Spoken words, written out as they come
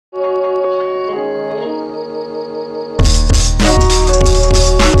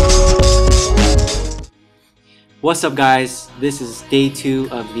What's up guys, this is day 2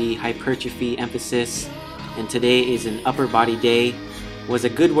 of the hypertrophy emphasis and today is an upper body day. Was a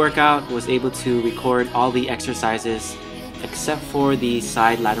good workout, was able to record all the exercises except for the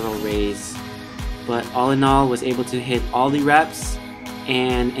side lateral raise. But all in all, was able to hit all the reps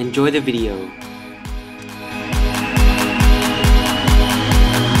and enjoy the video.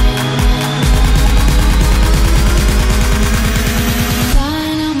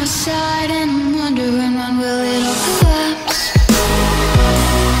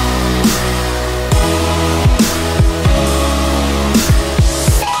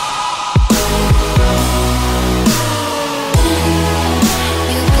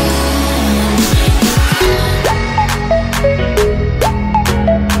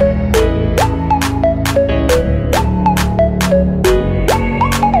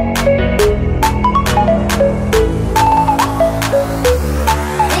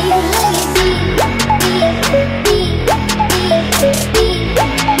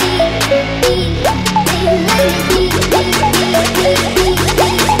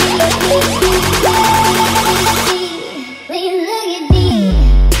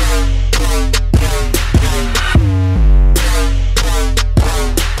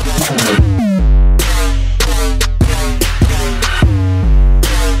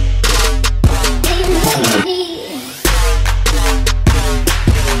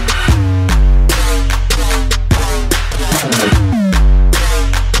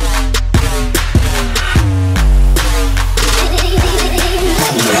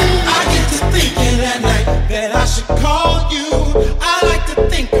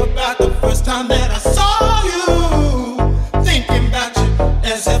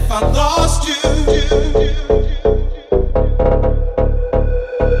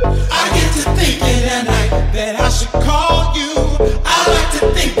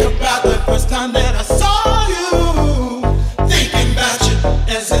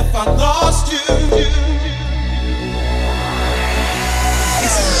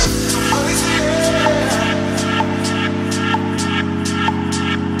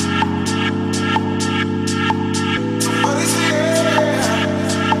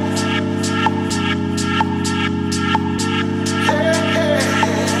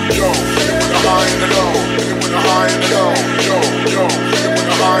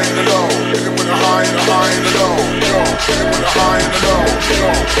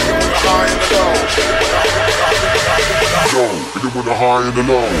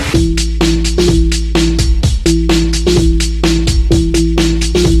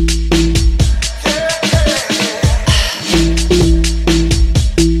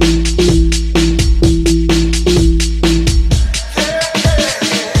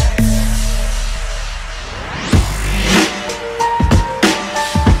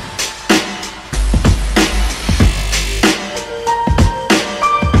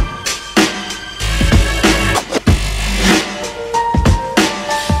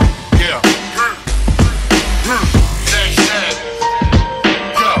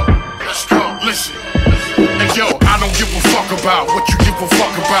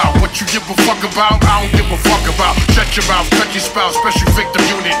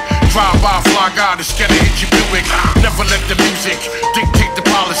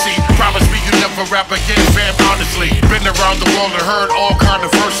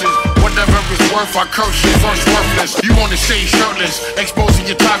 I curse you, first worthless. You on the stage shirtless, exposing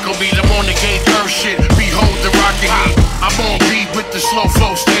your taco meat. I'm on the gauge earth shit. Behold the rocket heat. I'm on beat with the slow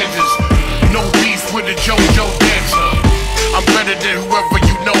flow standards. No beef with a JoJo dancer. I'm better than whoever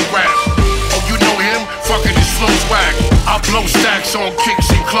you know rap. Oh, you know him? Fucking his flow's whack. I blow stacks on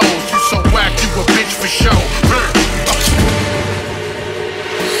kicks and clothes. You so whack, you a bitch for show.